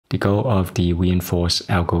The goal of the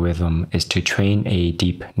reinforced algorithm is to train a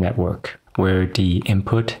deep network where the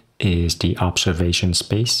input is the observation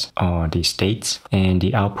space or the states, and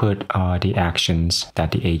the output are the actions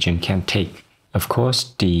that the agent can take. Of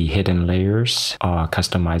course, the hidden layers are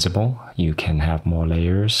customizable. You can have more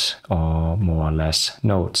layers or more or less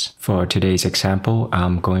nodes. For today's example,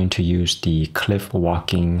 I'm going to use the cliff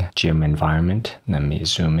walking gym environment. Let me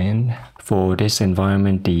zoom in. For this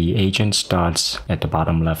environment, the agent starts at the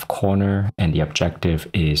bottom left corner, and the objective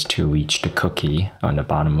is to reach the cookie on the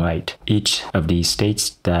bottom right. Each of these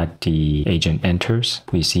states that the agent enters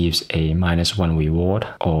receives a -1 reward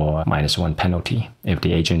or -1 penalty. If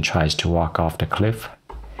the agent tries to walk off the cliff,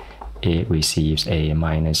 it receives a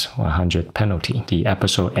 -100 penalty. The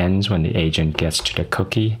episode ends when the agent gets to the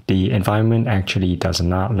cookie. The environment actually does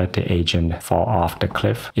not let the agent fall off the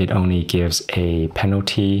cliff. It only gives a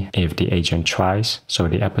penalty if the agent tries. So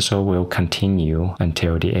the episode will continue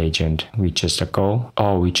until the agent reaches the goal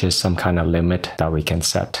or reaches some kind of limit that we can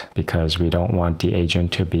set, because we don't want the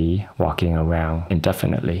agent to be walking around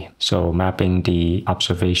indefinitely. So mapping the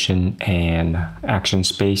observation and action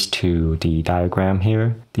space to the diagram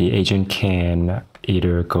here, the agent can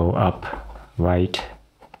either go up, right,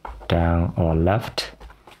 down, or left.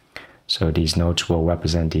 So these nodes will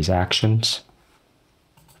represent these actions.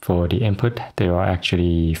 For the input, there are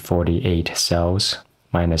actually 48 cells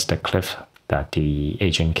minus the cliff that the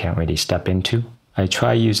agent can't really step into. I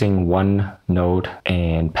try using one node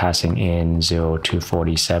and passing in 0 to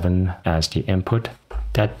 47 as the input.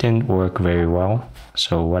 That didn't work very well.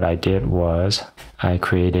 So what I did was I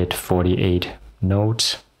created 48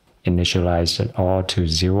 nodes, initialized it all to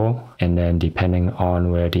 0, and then depending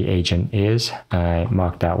on where the agent is, I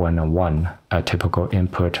marked that one a 1. A typical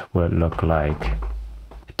input would look like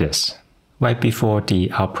this. Right before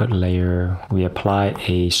the output layer, we apply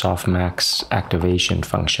a softmax activation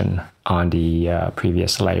function on the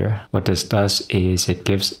previous layer. What this does is it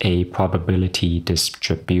gives a probability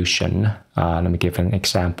distribution. Let me give an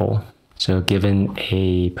example. So given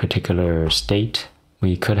a particular state,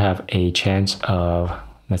 we could have a chance of,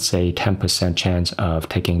 let's say, 10% chance of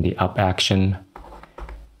taking the up action,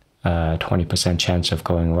 20% chance of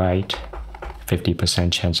going right,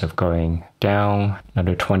 50% chance of going down,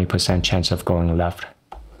 another 20% chance of going left.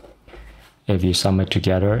 If you sum it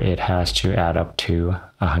together, it has to add up to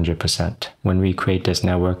 100%. When we create this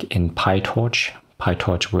network in PyTorch,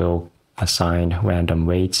 PyTorch will assign random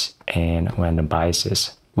weights and random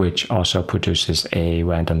biases, which also produces a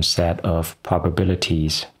random set of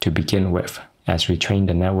probabilities to begin with. As we train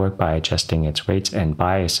the network by adjusting its weights and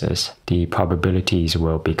biases, the probabilities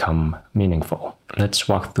will become meaningful. Let's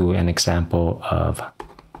walk through an example of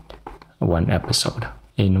one episode.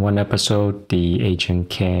 In one episode, the agent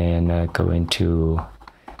can go into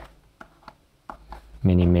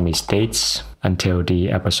many states until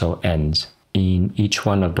the episode ends. In each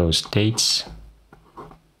one of those states,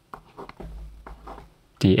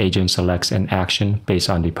 the agent selects an action based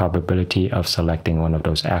on the probability of selecting one of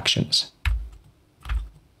those actions.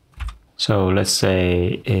 So let's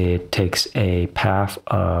say it takes a path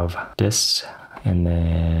of this, and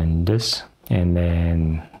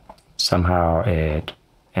then somehow it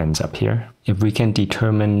ends up here. If we can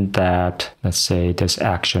determine that, let's say this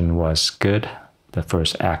action was good, the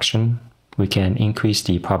first action, we can increase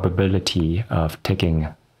the probability of taking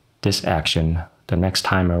this action the next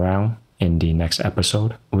time around in the next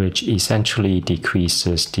episode, which essentially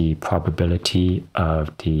decreases the probability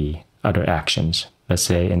of the other actions. Let's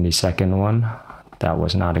say in the second one, that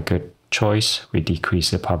was not a good choice. We decrease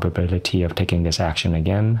the probability of taking this action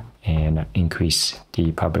again and increase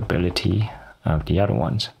the probability of the other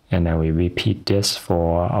ones. And then we repeat this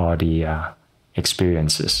for all the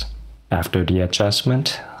experiences. After the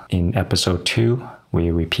adjustment, in episode 2,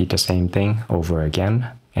 we repeat the same thing over again.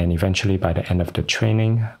 And eventually by the end of the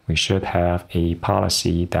training, we should have a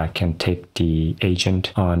policy that can take the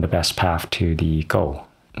agent on the best path to the goal.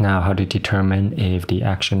 Now, how to determine if the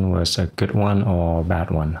action was a good one or a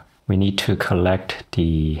bad one? We need to collect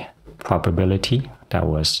the probability that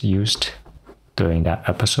was used during that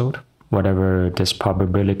episode. Whatever this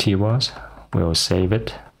probability was, we'll save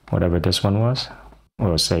it. Whatever this one was,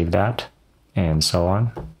 we'll save that, and so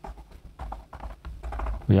on.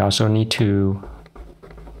 We also need to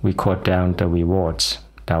record down the rewards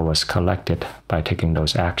that was collected by taking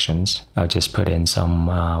those actions. I'll just put in some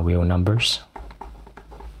real numbers.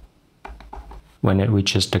 When it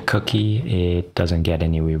reaches the cookie, it doesn't get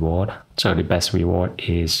any reward. So the best reward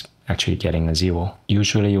is actually getting a 0.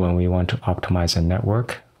 Usually when we want to optimize a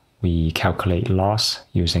network, we calculate loss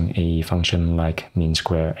using a function like mean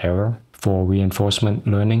square error. For reinforcement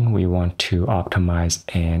learning, we want to optimize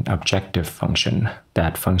an objective function.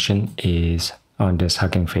 That function is on this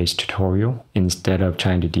Hugging Face tutorial. Instead of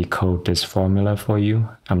trying to decode this formula for you,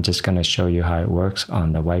 I'm just going to show you how it works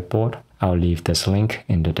on the whiteboard. I'll leave this link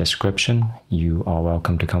in the description. You are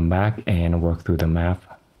welcome to come back and work through the math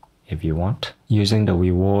if you want. Using the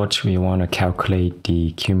rewards, we want to calculate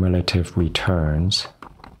the cumulative returns.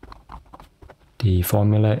 The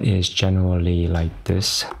formula is generally like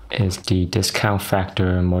this. It's the discount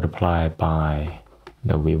factor multiplied by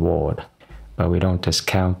the reward. But we don't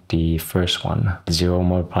discount the first one. 0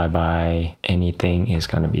 multiplied by anything is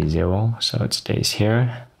going to be 0, so it stays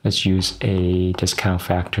here. Let's use a discount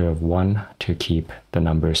factor of 1 to keep the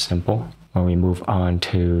numbers simple. When we move on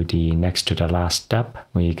to the next to the last step,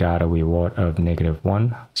 we got a reward of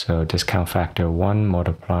 -1. So discount factor 1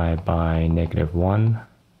 multiplied by -1.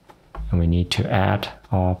 And we need to add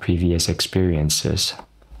all previous experiences.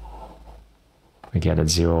 We get a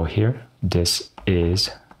 0 here. This is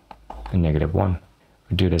a -1.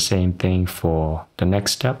 We do the same thing for the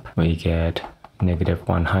next step. We get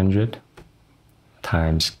 -100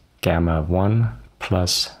 times gamma of 1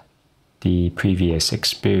 plus the previous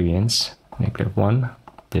experience, -1.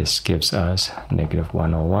 This gives us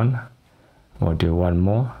 -101. We'll do one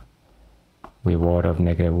more. Reward of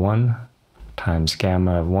 -1 times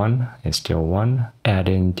gamma of 1 is still 1. Add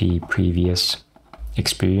in the previous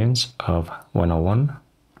experience of 101.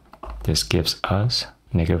 This gives us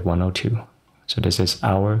 -102. So this is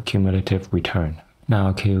our cumulative return.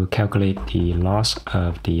 Now to calculate the loss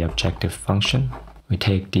of the objective function, we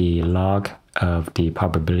take the log of the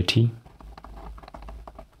probability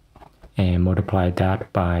and multiply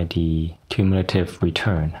that by the cumulative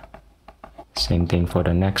return. Same thing for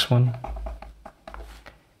the next one.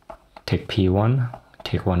 Take P1,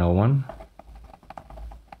 take 101,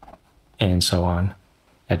 and so on.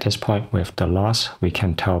 At this point with the loss, we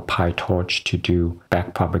can tell PyTorch to do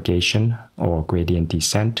backpropagation or gradient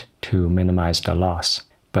descent to minimize the loss.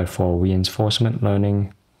 But for reinforcement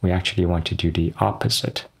learning, we actually want to do the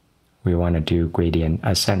opposite. We want to do gradient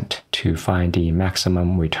ascent to find the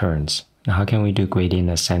maximum returns. Now, how can we do gradient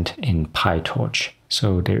ascent in PyTorch?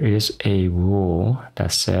 So there is a rule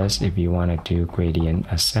that says if you want to do gradient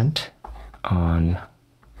ascent on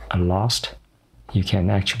a loss, you can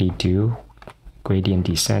actually do gradient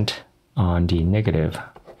descent on the negative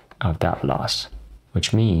of that loss,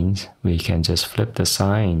 which means we can just flip the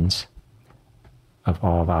signs of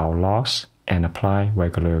all of our loss and apply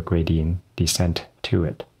regular gradient descent to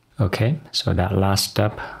it. Okay, so that last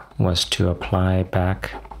step was to apply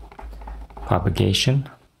back propagation,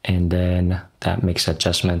 and then that makes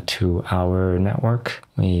adjustment to our network.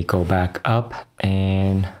 We go back up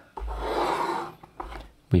and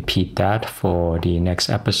repeat that for the next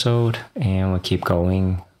episode, and we'll keep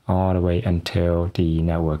going all the way until the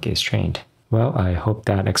network is trained. Well, I hope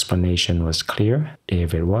that explanation was clear.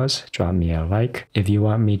 If it was, drop me a like. If you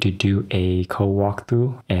want me to do a code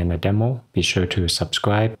walkthrough and a demo, be sure to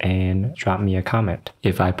subscribe and drop me a comment.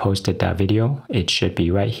 If I posted that video, it should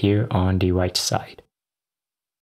be right here on the right side.